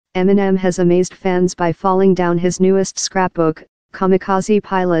Eminem has amazed fans by falling down his newest scrapbook, Kamikaze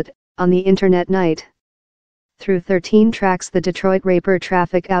pilot, on the internet night. Through 13 tracks, the Detroit rapper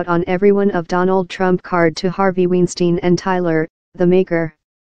traffic out on everyone of Donald Trump card to Harvey Weinstein and Tyler, the Maker.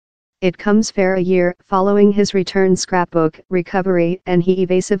 It comes fair a year following his return scrapbook recovery, and he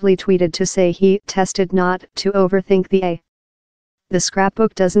evasively tweeted to say he tested not to overthink the A. The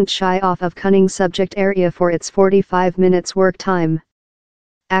scrapbook doesn't shy off of cunning subject area for its 45 minutes work time.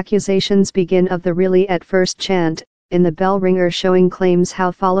 Accusations begin of the really at first chant, in the bell ringer, showing claims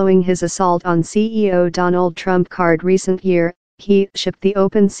how following his assault on CEO Donald Trump card recent year, he shipped the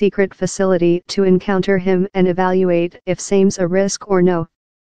open secret facility to encounter him and evaluate if same's a risk or no.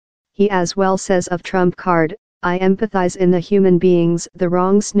 He as well says of Trump card, I empathize in the human beings, the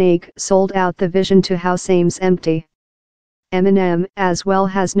wrong snake sold out the vision to how same's empty. Eminem as well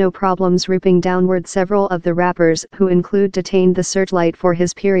has no problems ripping downward several of the rappers who include detained the Searchlight for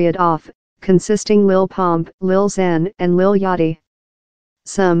his period off, consisting Lil Pump, Lil Xan and Lil Yachty.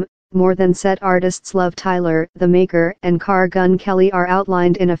 Some, more than set artists love Tyler, the Maker and Car Gun Kelly are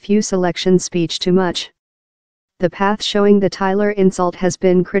outlined in a few selection speech too much. The path showing the Tyler insult has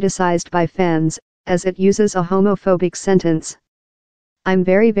been criticized by fans, as it uses a homophobic sentence. I'm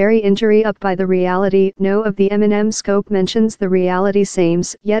very injury up by the reality. No of the Eminem scope mentions the reality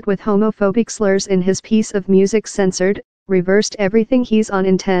sames, yet with homophobic slurs in his piece of music censored, reversed everything he's on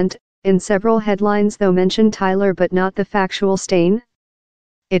intent, in several headlines though mention Tyler but not the factual stain.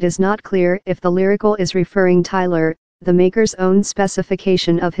 It is not clear if the lyrical is referring Tyler, the Maker's own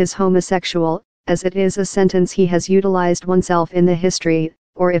specification of his homosexual, as it is a sentence he has utilized oneself in the history,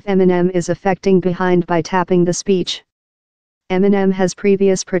 or if Eminem is affecting behind by tapping the speech. Eminem has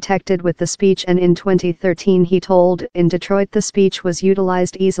previous protected with the speech, and in 2013 he told in Detroit the speech was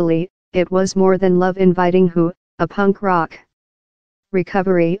utilized easily, it was more than love inviting who, a punk rock.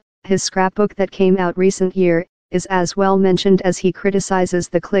 Recovery, his scrapbook that came out recent year, is as well mentioned as he criticizes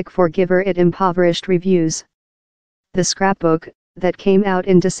the click for giver it impoverished reviews. The scrapbook, that came out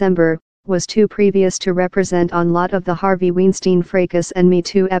in December, was too previous to represent on lot of the Harvey Weinstein fracas and Me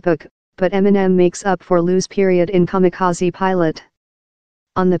Too epoch, but Eminem makes up for lose period in Kamikaze pilot.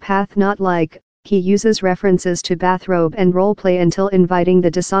 On the path not like, he uses references to bathrobe and roleplay until inviting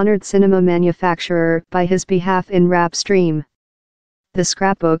the dishonored cinema manufacturer by his behalf in rap stream. The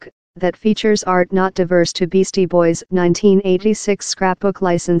scrapbook, that features art not diverse to Beastie Boys' 1986 scrapbook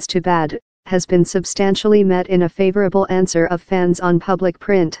license to Bad, has been substantially met in a favorable answer of fans on public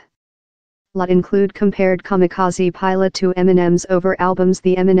print. Lot include compared Kamikaze pilot to Eminem's over albums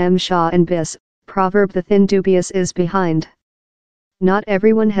The Eminem Shaw and Bis, proverb the thin dubious is behind. Not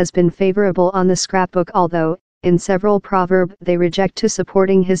everyone has been favorable on the scrapbook, although, in several proverb they reject to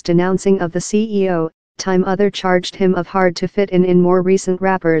supporting his denouncing of the CEO, time other charged him of hard to fit in more recent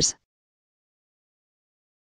rappers.